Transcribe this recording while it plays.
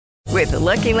With the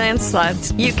Lucky Land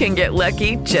Slots, you can get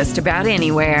lucky just about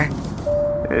anywhere.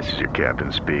 This is your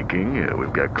captain speaking.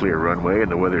 We've got clear runway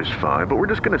and the weather's fine, but we're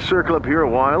just going to circle up here a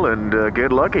while and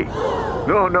get lucky.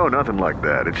 No, nothing like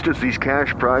that. It's just these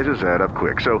cash prizes add up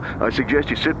quick. So I suggest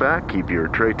you sit back, keep your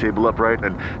tray table upright,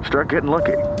 and start getting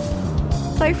lucky.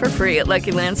 Play for free at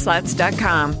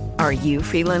LuckyLandSlots.com. Are you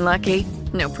feeling lucky?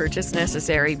 No purchase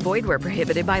necessary. Void where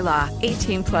prohibited by law.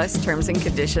 18 plus terms and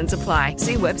conditions apply.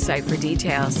 See website for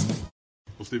details.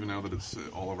 Well, Stephen, now that it's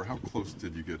all over, how close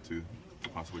did you get to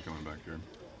possibly coming back here?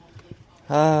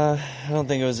 I don't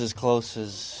think it was as close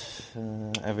as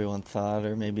everyone thought,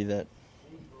 or maybe that,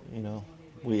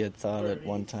 we had thought at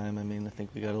one time. I mean, I think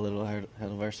we got a little ahead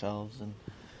of ourselves, and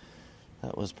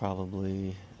that was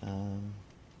probably,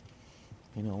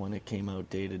 when it came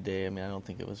out day to day. I mean, I don't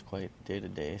think it was quite day to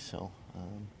day, so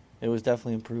it was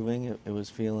definitely improving. It was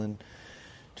feeling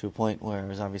to a point where I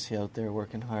was obviously out there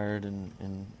working hard and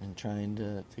trying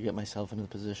to get myself into the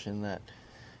position that,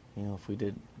 if we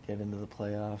did get into the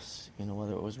playoffs,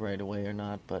 whether it was right away or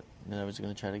not, but I was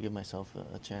going to try to give myself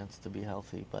a chance to be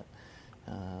healthy, but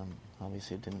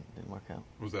obviously it didn't work out.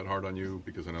 Was that hard on you?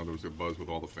 Because I know there was a buzz with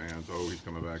all the fans. Oh, he's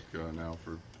coming back now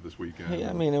for this weekend. Yeah,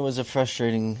 I mean, it was a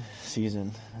frustrating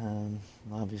season,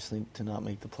 obviously, to not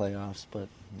make the playoffs, but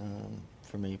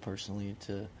for me personally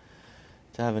to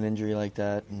have an injury like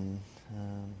that and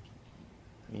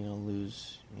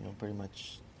lose pretty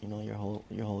much your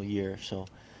whole year. So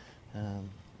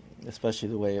especially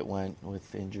the way it went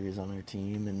with injuries on our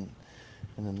team and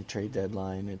then the trade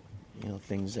deadline,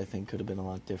 things I think could have been a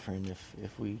lot different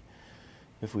if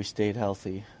we stayed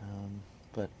healthy.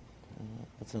 But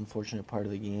that's an unfortunate part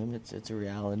of the game. It's a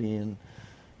reality, and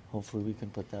hopefully we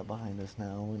can put that behind us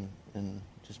now and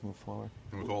just move forward.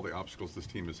 And with all the obstacles this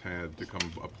team has had, to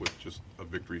come up with just a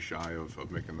victory shy of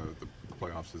making the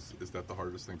playoffs, is that the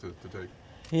hardest thing to take?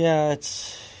 Yeah,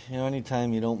 it's,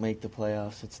 anytime you don't make the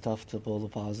playoffs, it's tough to pull the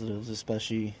positives,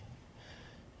 especially,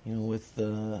 with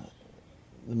the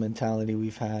mentality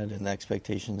we've had and the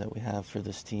expectations that we have for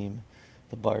this team.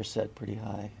 The bar's set pretty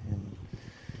high,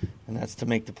 and that's to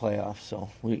make the playoffs.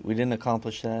 So we didn't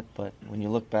accomplish that, but when you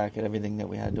look back at everything that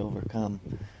we had to overcome,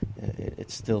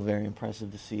 it's still very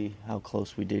impressive to see how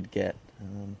close we did get.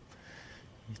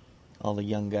 All the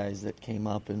young guys that came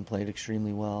up and played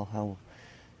extremely well, how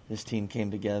this team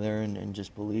came together and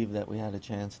just believed that we had a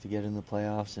chance to get in the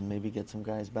playoffs and maybe get some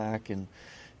guys back and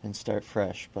start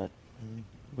fresh. But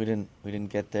we didn't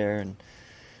get there, and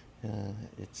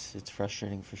it's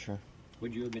frustrating for sure.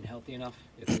 Would you have been healthy enough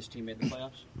if this team made the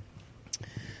playoffs?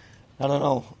 I don't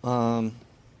know.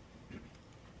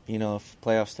 If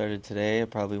playoffs started today, I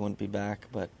probably wouldn't be back,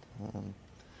 but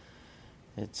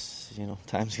it's,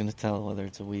 time's going to tell whether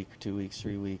it's a week, 2 weeks,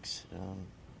 3 weeks.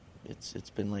 It's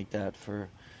been like that for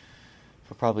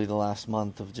probably the last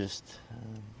month of just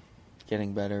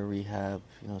getting better, rehab,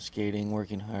 skating,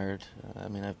 working hard.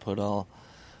 I've put a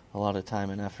lot of time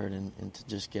and effort into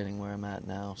just getting where I'm at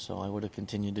now, so I would have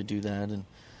continued to do that, and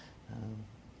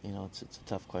it's a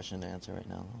tough question to answer right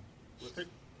now. What's the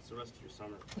rest of your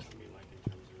summer going to be like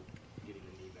in terms of getting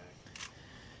your knee back?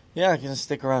 Yeah, I'm going to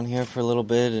stick around here for a little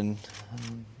bit and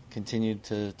continue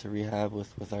to rehab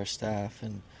with our staff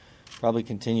and probably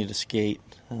continue to skate.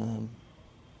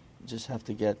 Just have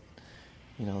to get,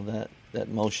 that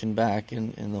motion back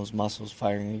and those muscles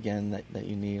firing again that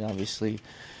you need. Obviously,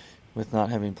 with not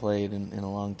having played in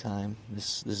a long time,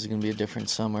 this is going to be a different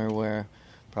summer where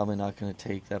probably not going to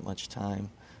take that much time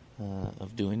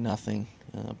of doing nothing,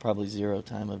 probably zero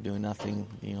time of doing nothing,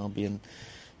 being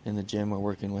in the gym or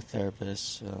working with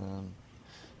therapists,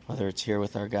 whether it's here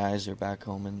with our guys or back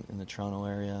home in the Toronto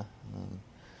area.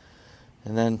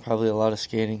 And then probably a lot of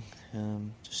skating,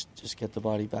 just get the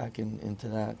body back into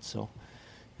that. So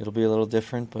it'll be a little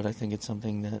different, but I think it's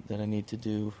something that I need to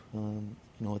do,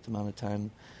 with the amount of time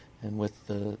and with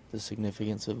the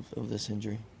significance of this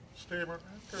injury. Stammer,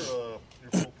 after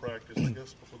your full practice, I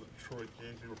guess before the Detroit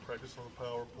games, you were practicing on the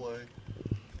power play.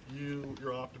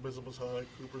 Your optimism was high.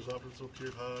 Cooper's optimism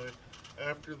appeared high.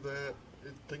 After that,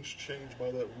 things changed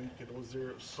by that weekend. Was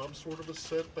there some sort of a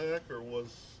setback, or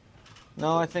was?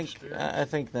 No, I think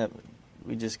that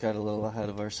we just got a little ahead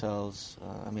of ourselves.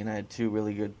 I had two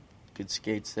really good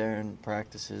skates there in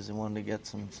practices and wanted to get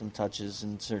some touches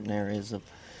in certain areas of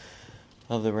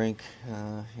the rink,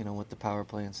 with the power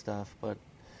play and stuff. But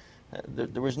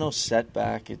there was no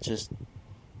setback. It just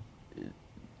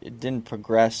it didn't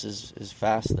progress as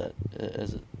fast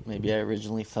as maybe I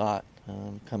originally thought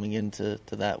coming into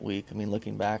that week.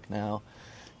 Looking back now,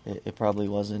 it probably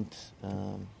wasn't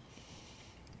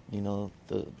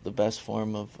the best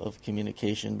form of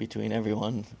communication between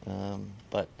everyone,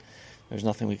 but there's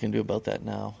nothing we can do about that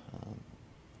now.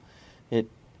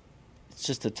 It's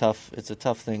just a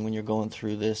tough thing when you're going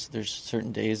through this. There's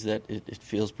certain days that it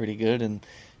feels pretty good, and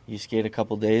you skate a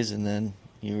couple days, and then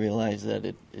you realize that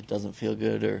it doesn't feel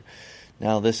good, or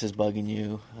now this is bugging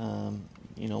you,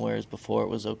 whereas before it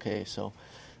was okay. So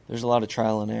there's a lot of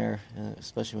trial and error,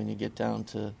 especially when you get down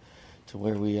to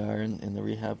where we are in the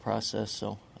rehab process.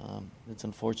 So it's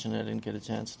unfortunate I didn't get a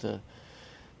chance to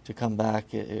come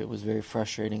back. It was very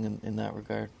frustrating in that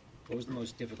regard. What was the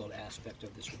most difficult aspect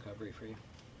of this recovery for you?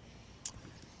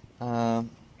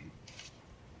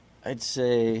 I'd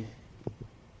say,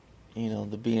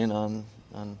 the being on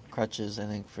crutches, I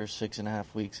think, for 6.5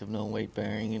 weeks of no weight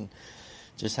bearing and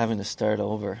just having to start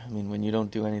over. I mean, when you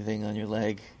don't do anything on your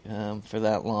leg for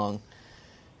that long,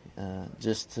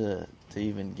 just to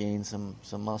even gain some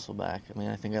muscle back. I mean,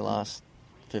 I think I lost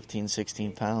 15,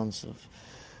 16 pounds of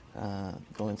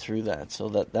going through that. So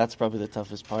that's probably the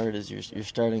toughest part, is you're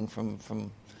starting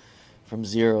from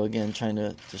zero again, trying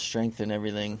to strengthen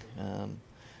everything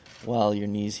while your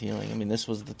knee's healing. I mean, this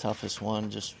was the toughest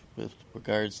one, just with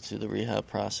regards to the rehab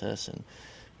process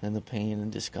and the pain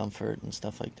and discomfort and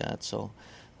stuff like that. So,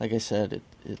 like I said,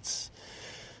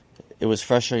 it was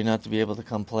frustrating not to be able to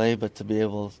come play, but to be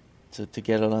able to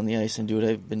get out on the ice and do what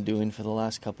I've been doing for the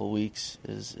last couple of weeks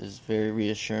is very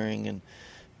reassuring, and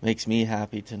makes me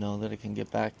happy to know that I can get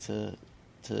back to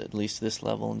at least this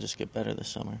level and just get better this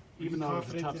summer. Even though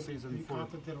it's a tough season, are you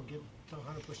confident that it'll get to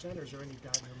 100%, or is there any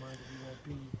doubt in your mind that you won't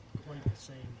be quite the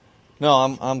same?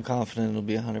 No, I'm confident it'll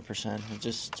be 100%. It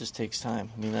just takes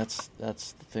time. I mean, that's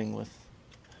the thing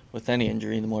with any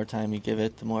injury. The more time you give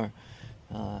it, the more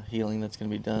healing that's going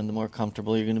to be done, the more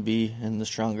comfortable you're going to be, and the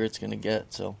stronger it's going to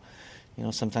get. So,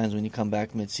 sometimes when you come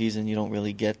back mid-season, you don't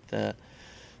really get the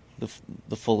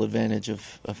full advantage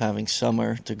of having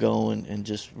summer to go and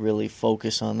just really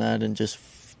focus on that and just,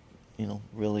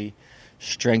 really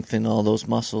strengthen all those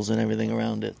muscles and everything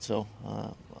around it. So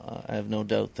I have no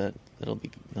doubt that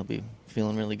they'll be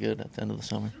feeling really good at the end of the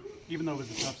summer. Even though it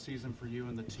was a tough season for you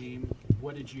and the team,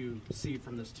 what did you see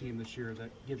from this team this year that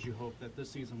gives you hope that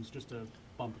this season was just a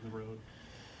bump in the road?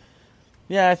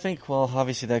 Yeah, I think,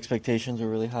 obviously the expectations were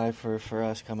really high for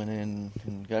us coming in,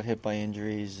 and got hit by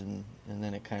injuries, and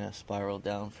then it kind of spiraled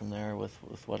down from there with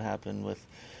what happened with,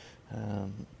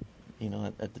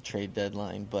 at the trade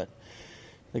deadline. But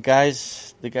the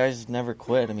guys never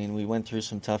quit. I mean, we went through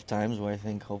some tough times where I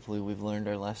think hopefully we've learned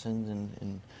our lessons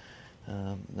and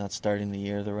not starting the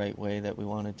year the right way that we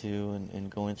wanted to, and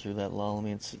going through that lull. I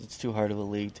mean, it's too hard of a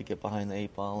league to get behind the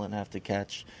 8 ball and have to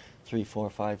catch 3, 4,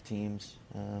 5 teams.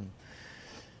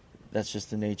 That's just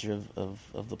the nature of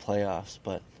the playoffs.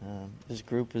 But this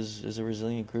group is a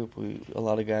resilient group. A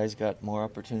lot of guys got more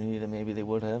opportunity than maybe they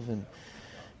would have, and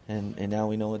now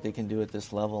we know what they can do at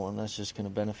this level, and that's just going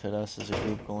to benefit us as a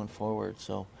group going forward.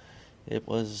 So it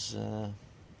was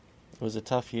a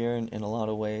tough year in a lot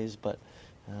of ways, but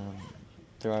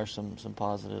there are some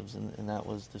positives, and that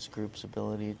was this group's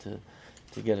ability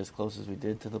to get as close as we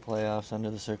did to the playoffs under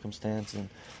the circumstance, and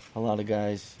a lot of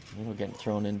guys getting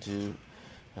thrown into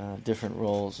different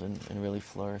roles and really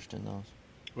flourished in those.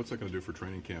 What's that going to do for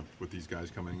training camp with these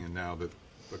guys coming in now, that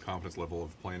the confidence level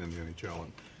of playing in the NHL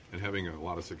and having a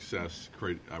lot of success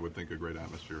create, I would think, a great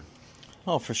atmosphere?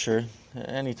 Oh, for sure.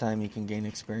 Anytime you can gain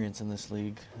experience in this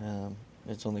league,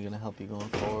 it's only going to help you going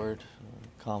forward.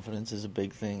 Confidence is a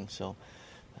big thing, so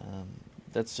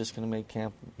that's just going to make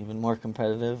camp even more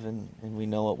competitive, and we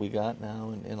know what we got now,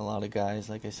 and a lot of guys,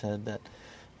 like I said, that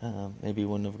maybe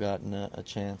wouldn't have gotten a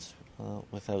chance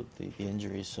without the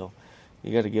injuries. So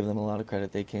you got to give them a lot of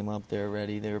credit. They came up, they were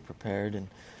ready, they were prepared, and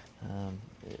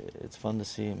it's fun to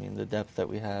see. I mean, the depth that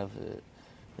we have,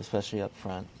 especially up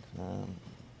front,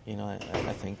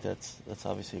 I think that's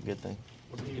obviously a good thing.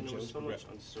 There was so much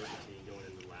uncertainty going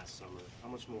into last summer. How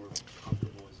much more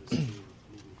comfortable is this team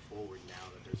moving forward now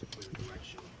that there's a clear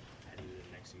direction heading into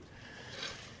the next season?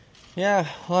 Yeah,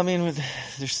 well, I mean,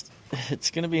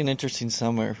 it's going to be an interesting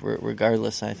summer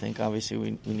regardless, I think. Obviously,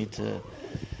 we need to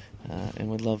and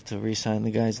would love to re-sign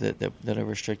the guys that are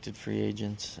restricted free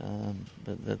agents.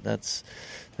 But that's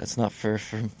not for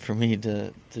me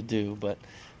to do. But,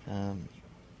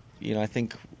 I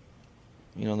think,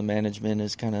 the management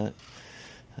is kind of,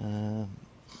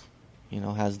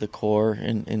 has the core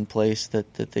in place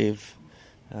that they've,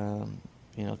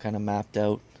 kind of mapped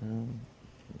out.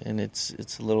 And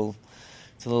it's a little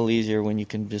easier when you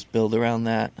can just build around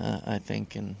that, I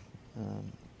think, and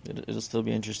it'll still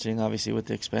be interesting, obviously, with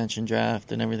the expansion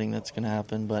draft and everything that's going to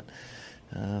happen. But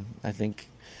I think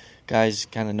guys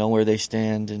kind of know where they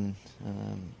stand, and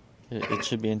it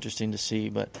should be interesting to see.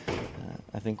 But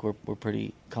I think we're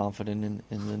pretty confident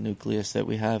in the nucleus that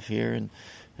we have here and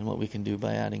what we can do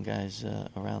by adding guys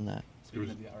around that. Speaking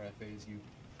of the RFAs,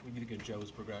 we need to get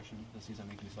Joe's progression this season. I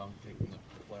think you saw him take from the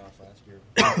playoffs last year.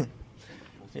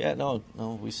 Yeah, no,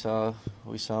 we saw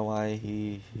why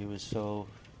he was so,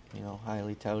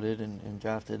 highly touted and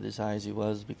drafted as high as he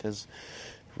was, because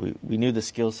we knew the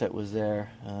skill set was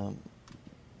there.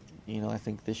 I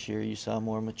think this year you saw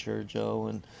more mature Joe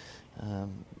and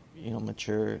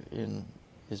mature in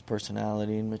his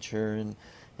personality and mature in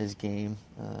his game.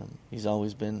 He's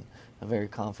always been a very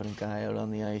confident guy out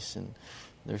on the ice, and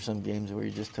there's some games where he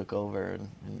just took over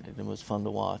and it was fun to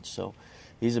watch. So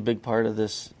he's a big part of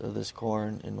this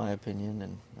core, in my opinion.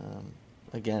 And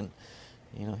again,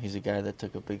 he's a guy that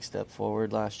took a big step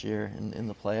forward last year in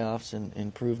the playoffs and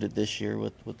improved it this year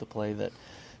with the play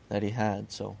that he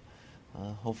had. So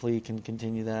hopefully he can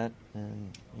continue that.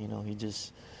 And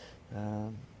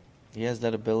he has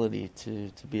that ability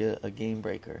to be a game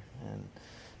breaker, and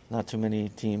not too many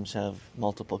teams have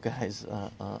multiple guys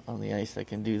on the ice that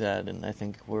can do that, and I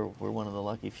think we're one of the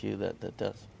lucky few that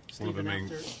does. Stephen,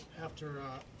 after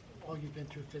all you've been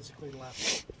through physically the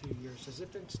last few years, has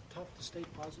it been tough to stay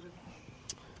positive?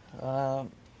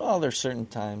 Well, there's certain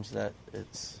times that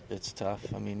it's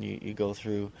tough. I mean, you go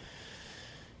through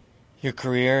your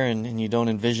career and you don't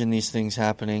envision these things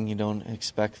happening. You don't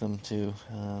expect them to,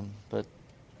 but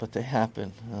they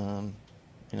happen.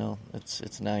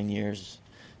 It's 9 years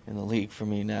in the league for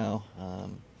me now.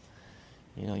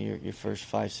 Your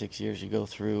first 5-6 years you go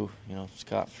through,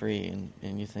 scot-free,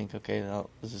 and you think, okay, well,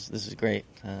 this is great.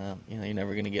 You're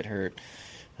never going to get hurt.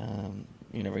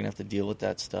 You're never going to have to deal with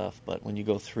that stuff. But when you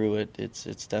go through it,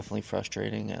 it's definitely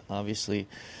frustrating. Obviously,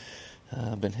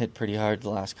 been hit pretty hard the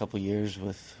last couple of years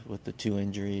with the 2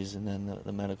 injuries and then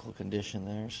the medical condition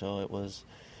there. So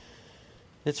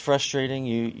it's frustrating.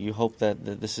 You hope that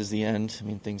this is the end. I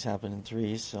mean, things happen in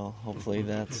threes, so hopefully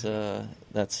that's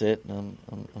it. And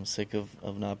I'm sick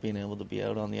of not being able to be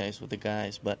out on the ice with the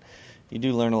guys. But you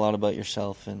do learn a lot about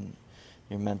yourself and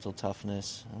your mental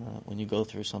toughness when you go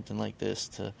through something like this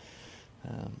to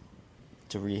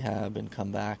rehab and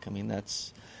come back. I mean,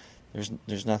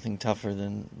 there's nothing tougher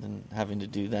than having to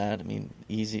do that. I mean,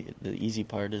 the easy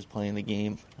part is playing the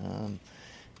game.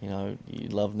 You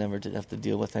love never to have to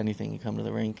deal with anything. You come to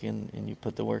the rink and you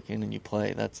put the work in and you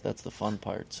play. That's the fun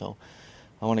part. So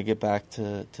I want to get back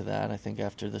to that. I think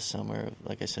after this summer,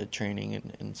 like I said,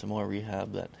 training and some more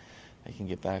rehab, that I can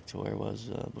get back to where I was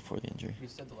before the injury. You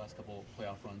said the last couple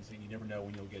playoff runs, and you never know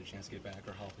when you'll get a chance to get back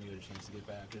or how often you'll get a chance to get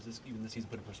back. Does this, even this season,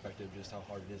 put in perspective just how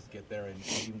hard it is to get there? And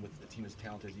even with the team as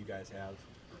talented as you guys have,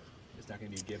 it's not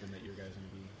going to be a given that your guys are going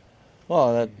to be...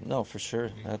 Well, no, for sure.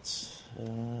 That's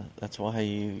why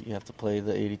you have to play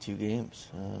the 82 games.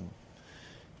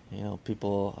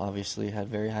 People obviously had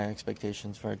very high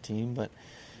expectations for our team, but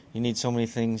you need so many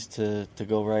things to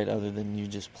go right other than you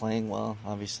just playing well.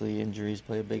 Obviously, injuries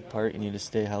play a big part. You need to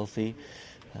stay healthy,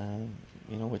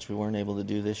 which we weren't able to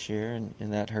do this year,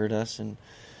 and that hurt us. And,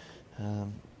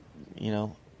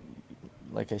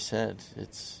 like I said,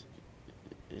 it's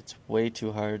way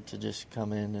too hard to just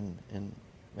come in and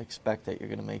expect that you're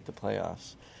going to make the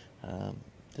playoffs.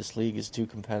 This league is too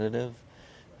competitive.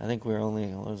 I think we were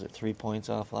only 3 points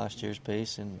off last year's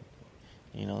pace, and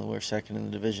we're second in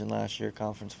the division last year,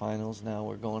 conference finals. Now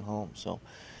we're going home. So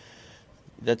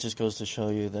that just goes to show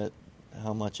you that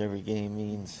how much every game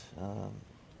means. I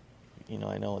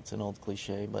know it's an old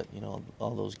cliche, but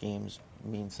all those games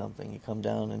mean something. You come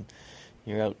down and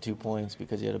you're out 2 points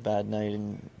because you had a bad night,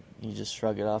 and you just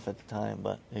shrug it off at the time,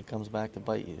 but it comes back to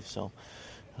bite you. So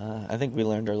I think we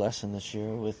learned our lesson this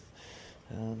year with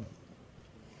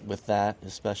that,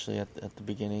 especially at the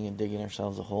beginning, and digging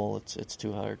ourselves a hole. It's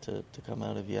too hard to come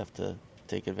out of. You have to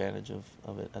take advantage of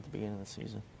it at the beginning of the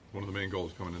season. One of the main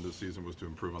goals coming into the season was to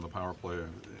improve on the power play,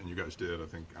 and you guys did. I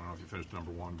don't know if you finished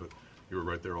number 1, but you were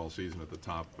right there all season at the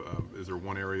top. Is there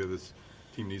one area this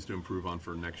team needs to improve on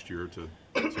for next year so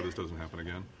this doesn't happen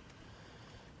again?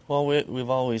 Well, we've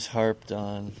always harped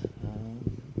on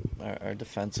our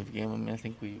defensive game. I mean, I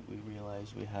think we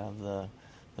realize we have the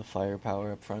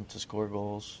firepower up front to score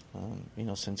goals.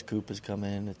 Since Coop has come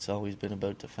in, it's always been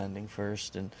about defending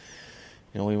first. And,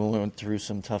 we went through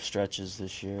some tough stretches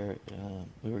this year.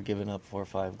 We were giving up 4 or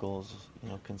 5 goals,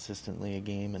 consistently a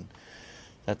game. And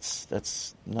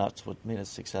that's not what made us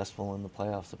successful in the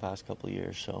playoffs the past couple of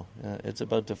years. So it's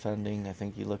about defending. I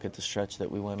think you look at the stretch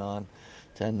that we went on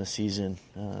to end the season,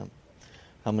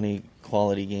 how many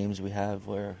quality games we have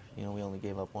where, we only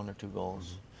gave up 1 or 2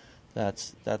 goals.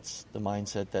 That's the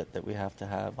mindset that we have to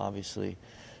have. Obviously,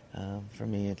 For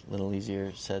me, it's a little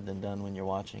easier said than done when you're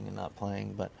watching and not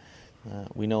playing, but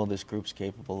we know this group's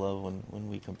capable of when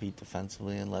we compete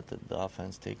defensively and let the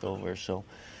offense take over. So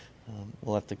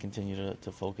we'll have to continue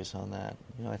to focus on that.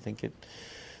 I think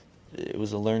it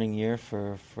was a learning year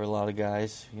for a lot of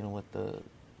guys, with the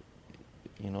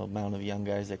amount of young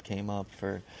guys that came up,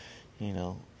 for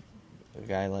a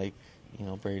guy like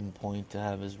Braden Point to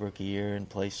have his rookie year and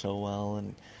play so well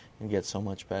and get so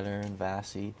much better, and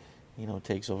Vasi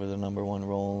takes over the number one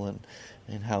role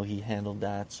and how he handled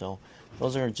that. So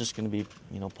those are just going to be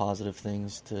positive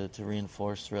things to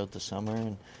reinforce throughout the summer,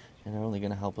 and they're only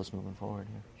going to help us moving forward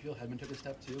here. Do you feel Hedman took a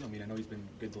step too? I mean, I know he's been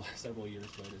good the last several years,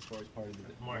 but as far as part of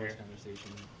the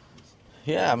conversation.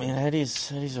 Yeah, I mean,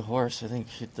 Eddie's a horse. I think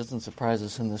it doesn't surprise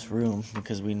us in this room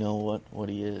because we know what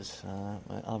he is.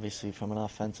 Obviously, from an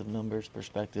offensive numbers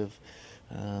perspective,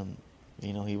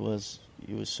 he was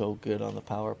so good on the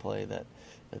power play that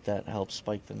helped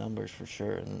spike the numbers for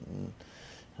sure, and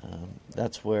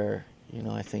that's where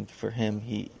I think for him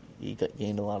he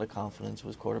gained a lot of confidence,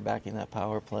 was quarterbacking that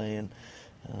power play and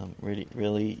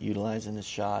really utilizing his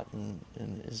shot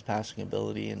and his passing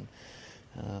ability. And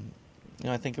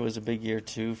I think it was a big year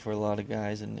too for a lot of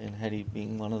guys, and Hetty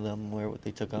being one of them, where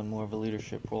they took on more of a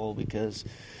leadership role because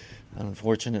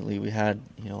unfortunately we had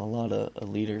a lot of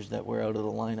leaders that were out of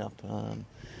the lineup,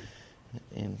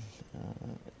 and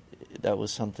that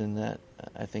was something that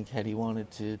I think Hetty wanted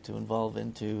to evolve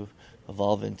into,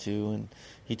 and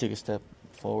he took a step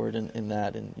forward in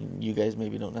that. And you guys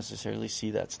maybe don't necessarily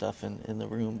see that stuff in the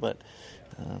room, but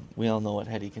we all know what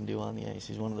Hetty can do on the ice.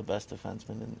 He's one of the best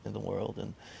defensemen in the world,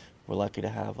 and we're lucky to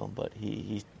have him. But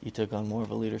he took on more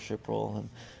of a leadership role, and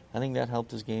I think that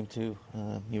helped his game too.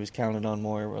 He was counted on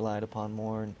more, relied upon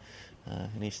more,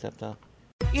 and he stepped up.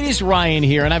 It is Ryan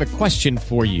here, and I have a question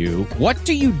for you. What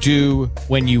do you do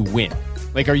when you win?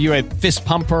 Like, are you a fist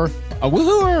pumper, a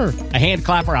woohooer, a hand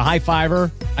clapper, a high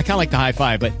fiver? I kind of like the high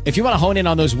five, but if you want to hone in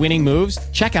on those winning moves,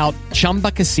 check out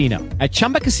Chumba Casino. At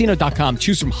ChumbaCasino.com,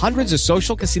 choose from hundreds of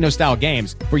social casino-style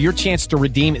games for your chance to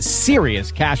redeem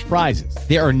serious cash prizes.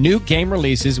 There are new game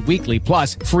releases weekly,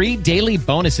 plus free daily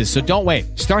bonuses, so don't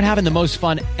wait. Start having the most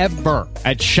fun ever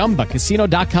at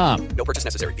ChumbaCasino.com. No purchase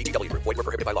necessary. VGW Group. Void where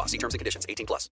prohibited by law. See terms and conditions. 18+.